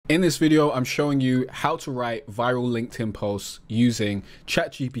In this video, I'm showing you how to write viral LinkedIn posts using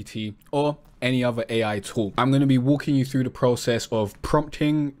ChatGPT or any other AI tool. I'm going to be walking you through the process of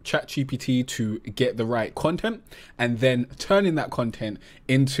prompting ChatGPT to get the right content and then turning that content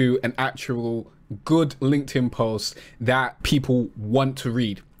into an actual good LinkedIn post that people want to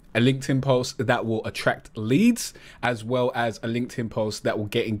read. A LinkedIn post that will attract leads, as well as a LinkedIn post that will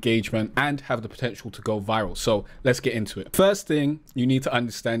get engagement and have the potential to go viral. So let's get into it. First thing you need to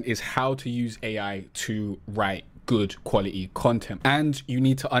understand is how to use AI to write good quality content. And you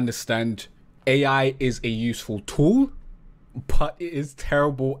need to understand AI is a useful tool, but it is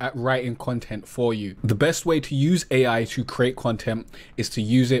terrible at writing content for you. The best way to use AI to create content is to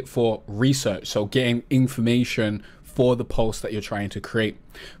use it for research. So getting information for the post that you're trying to create.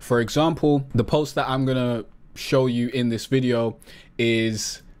 For example, the post that I'm gonna show you in this video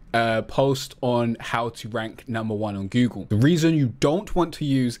is a post on how to rank #1 on Google. The reason you don't want to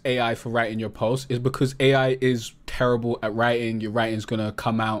use AI for writing your post is because AI is terrible at writing. Your writing is gonna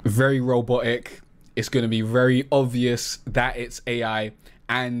come out very robotic. It's gonna be very obvious that it's AI,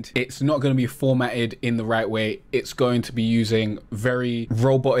 and it's not going to be formatted in the right way. It's going to be using very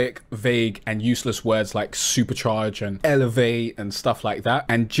robotic, vague, and useless words like supercharge and elevate and stuff like that.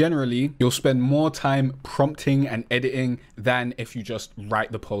 And generally, you'll spend more time prompting and editing than if you just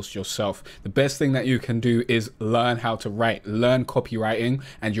write the post yourself. The best thing that you can do is learn how to write, learn copywriting,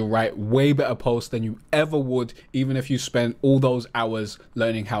 and you'll write way better posts than you ever would, even if you spend all those hours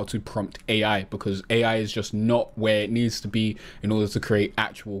learning how to prompt AI, because AI is just not where it needs to be in order to create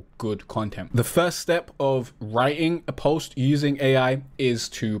actual good content. The first step of writing a post using AI is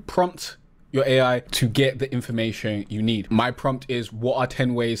to prompt your AI to get the information you need. My prompt is, what are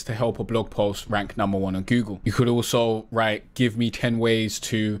 10 ways to help a blog post rank #1 on Google? You could also write, give me 10 ways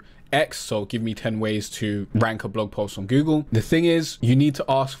to X, so give me 10 ways to rank a blog post on Google. The thing is, you need to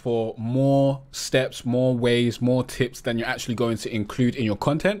ask for more steps, more ways, more tips than you're actually going to include in your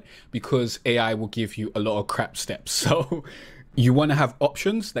content, because AI will give you a lot of crap steps. So you want to have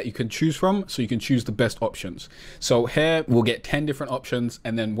options that you can choose from, so you can choose the best options. So here we'll get 10 different options,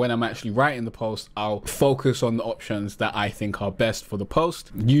 and then when I'm actually writing the post, I'll focus on the options that I think are best for the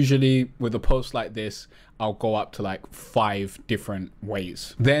post. Usually with a post like this, I'll go up to like 5 different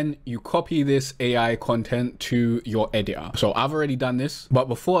ways. Then you copy this AI content to your editor. So I've already done this, but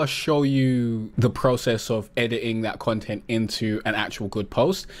before I show you the process of editing that content into an actual good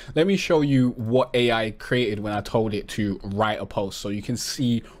post, let me show you what AI created when I told it to write a post, so you can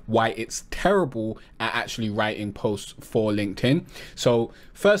see why it's terrible at actually writing posts for LinkedIn. So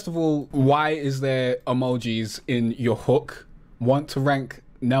first of all, why is there emojis in your hook? Want to rank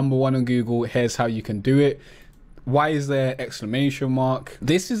 #1 on Google, here's how you can do it. Why is there exclamation mark?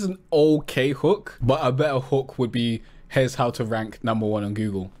 This is an okay hook, but a better hook would be, here's how to rank #1 on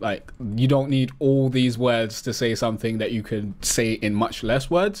Google. Like, you don't need all these words to say something that you can say in much less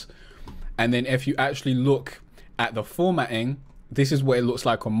words. And then if you actually look at the formatting, this is what it looks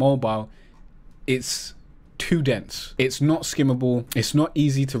like on mobile. It's too dense. It's not skimmable. It's not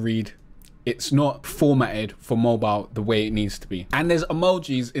easy to read. It's not formatted for mobile the way it needs to be. And there's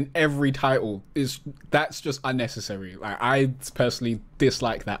emojis in every title. That's just unnecessary. Like, I personally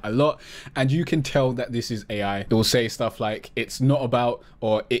dislike that a lot. And you can tell that this is AI. It will say stuff like, it's not about,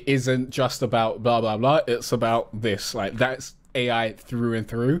 or it isn't just about blah, blah, blah. It's about this. Like, that's AI through and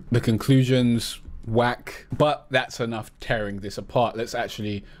through. The conclusions, whack. But that's enough tearing this apart. Let's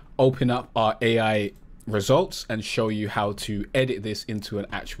actually open up our AI results and show you how to edit this into an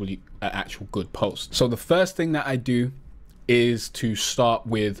actual good post. So the first thing that I do is to start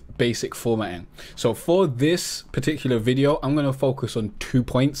with basic formatting. So for this particular video, I'm going to focus on 2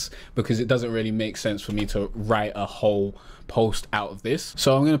 points because it doesn't really make sense for me to write a whole post out of this.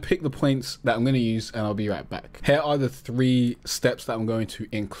 So I'm going to pick the points that I'm going to use, and I'll be right back. Here are the 3 steps that I'm going to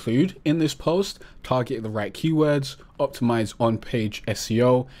include in this post: target the right keywords, optimize on-page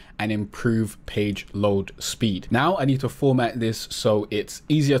SEO, and improve page load speed. Now I need to format this so it's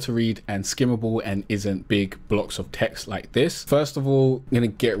easier to read and skimmable and isn't big blocks of text like this. First of all, I'm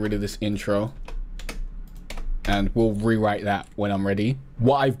going to get rid of this intro, and we'll rewrite that when I'm ready.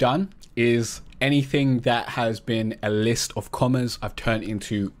 What I've done is anything that has been a list of commas, I've turned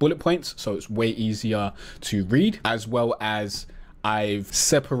into bullet points, so it's way easier to read, as well as I've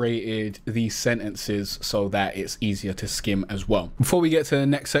separated these sentences so that it's easier to skim as well. Before we get to the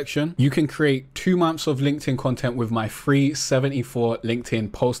next section, you can create 2 months of LinkedIn content with my free 74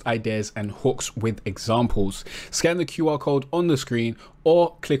 LinkedIn post ideas and hooks with examples. Scan the QR code on the screen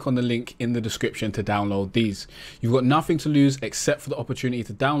or click on the link in the description to download these. You've got nothing to lose except for the opportunity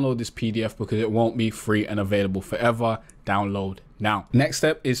to download this PDF because it won't be free and available forever. Download now. Next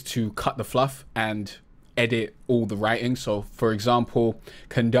step is to cut the fluff and edit all the writing. So for example,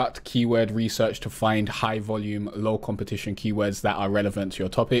 conduct keyword research to find high volume, low competition keywords that are relevant to your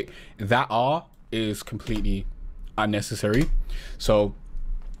topic. That R is completely unnecessary. So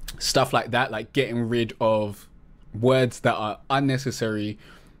stuff like that, like getting rid of words that are unnecessary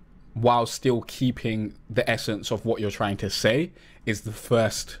while still keeping the essence of what you're trying to say, is the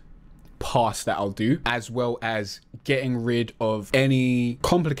first pass that I'll do, as well as getting rid of any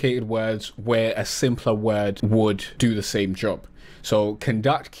complicated words where a simpler word would do the same job. So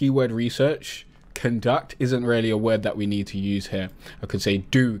conduct keyword research. Conduct isn't really a word that we need to use here. I could say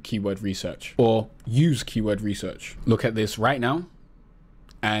do keyword research or use keyword research. Look at this right now,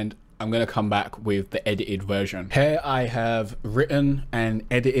 and I'm going to come back with the edited version. Here I have written and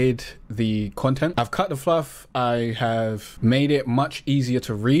edited the content. I've cut the fluff. I have made it much easier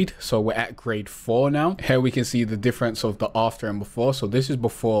to read. So we're at grade 4 now. Here we can see the difference of the after and before. So this is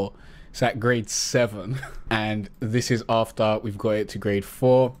before, it's at grade 7. And this is after we've got it to grade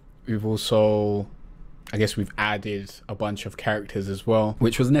 4. We've also, I guess we've added a bunch of characters as well,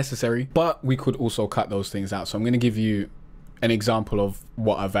 which was necessary, but we could also cut those things out. So I'm going to give you an example of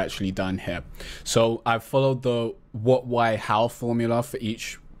what I've actually done here. So I've followed the what, why, how formula for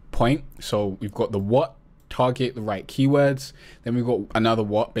each point. So we've got the what, target the right keywords. Then we've got another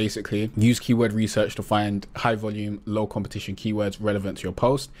what, basically use keyword research to find high volume, low competition keywords relevant to your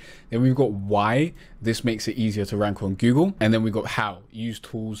post. Then we've got why, this makes it easier to rank on Google. And then we've got how, use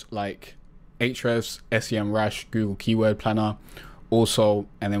tools like Ahrefs, SEMrush, Google Keyword Planner also.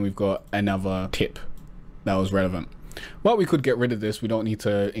 And then we've got another tip that was relevant. But we could get rid of this. We don't need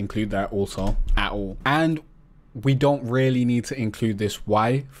to include that also at all. And we don't really need to include this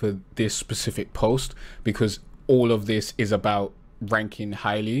why for this specific post, because all of this is about ranking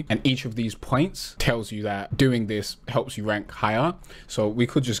highly. And each of these points tells you that doing this helps you rank higher. So we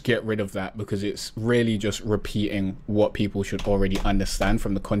could just get rid of that because it's really just repeating what people should already understand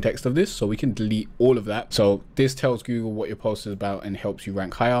from the context of this. So we can delete all of that. So this tells Google what your post is about and helps you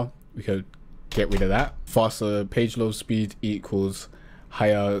rank higher. We could get rid of that. Faster page load speed equals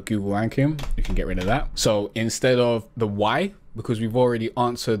higher Google ranking. You can get rid of that. So instead of the why, because we've already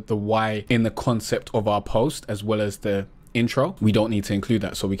answered the why in the concept of our post as well as the intro, we don't need to include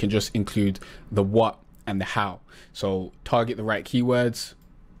that. So we can just include the what and the how. So target the right keywords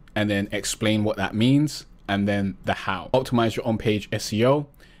and then explain what that means, and then the how. Optimize your on-page SEO,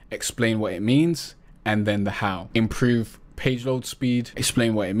 explain what it means, and then the how. Improve page load speed,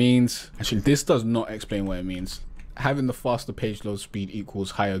 explain what it means. Actually, this does not explain what it means. Having the faster page load speed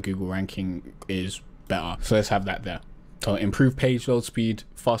equals higher Google ranking is better. So let's have that there. So improve page load speed,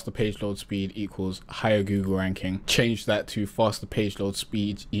 faster page load speed equals higher Google ranking. Change that to faster page load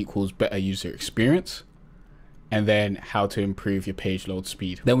speed equals better user experience. And then how to improve your page load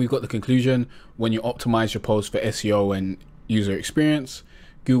speed. Then we've got the conclusion. When you optimize your post for SEO and user experience,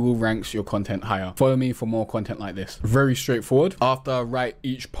 Google ranks your content higher. Follow me for more content like this. Very straightforward. After I write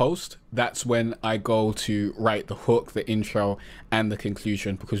each post, that's when I go to write the hook, the intro, and the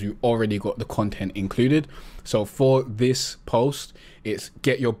conclusion, because we've already got the content included. So for this post, it's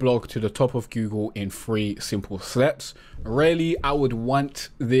get your blog to the top of Google in 3 simple steps. Really, I would want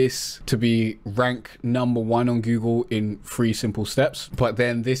this to be rank #1 on Google in 3 simple steps. But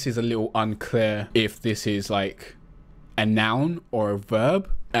then this is a little unclear if this is like a noun or a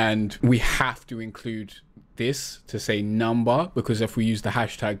verb, and we have to include this to say number, because if we use the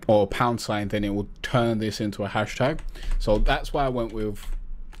hashtag or £, then it will turn this into a hashtag. So that's why I went with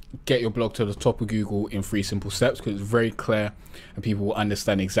get your blog to the top of Google in 3 simple steps, because it's very clear and people will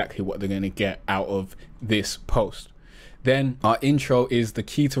understand exactly what they're going to get out of this post. Then our intro is the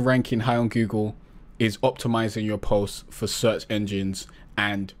key to ranking high on Google is optimizing your posts for search engines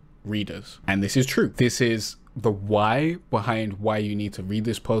and readers. And this is true. This is the why behind why you need to read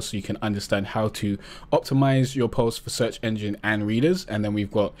this post, so you can understand how to optimize your post for search engine and readers. And then we've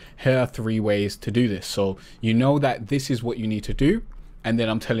got here are 3 ways to do this, so you know that this is what you need to do, and then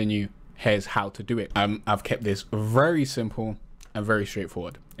I'm telling you here's how to do it. I've kept this very simple and very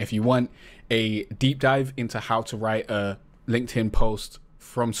straightforward. If you want a deep dive into how to write a LinkedIn post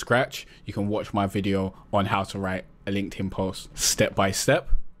from scratch, you can watch my video on how to write a LinkedIn post step by step.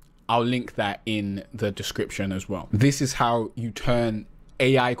 I'll link that in the description as well. This is how you turn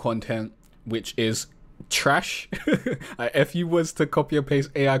AI content, which is trash. If you was to copy and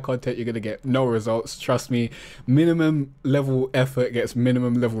paste AI content, you're gonna get no results. Trust me, minimum level effort gets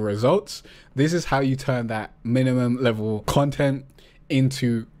minimum level results. This is how you turn that minimum level content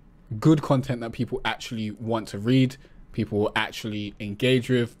into good content that people actually want to read, people will actually engage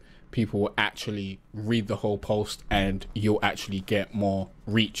with, people will actually read the whole post and you'll actually get more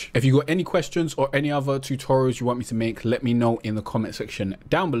reach. If you got any questions or any other tutorials you want me to make, let me know in the comment section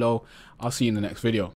down below. I'll see you in the next video.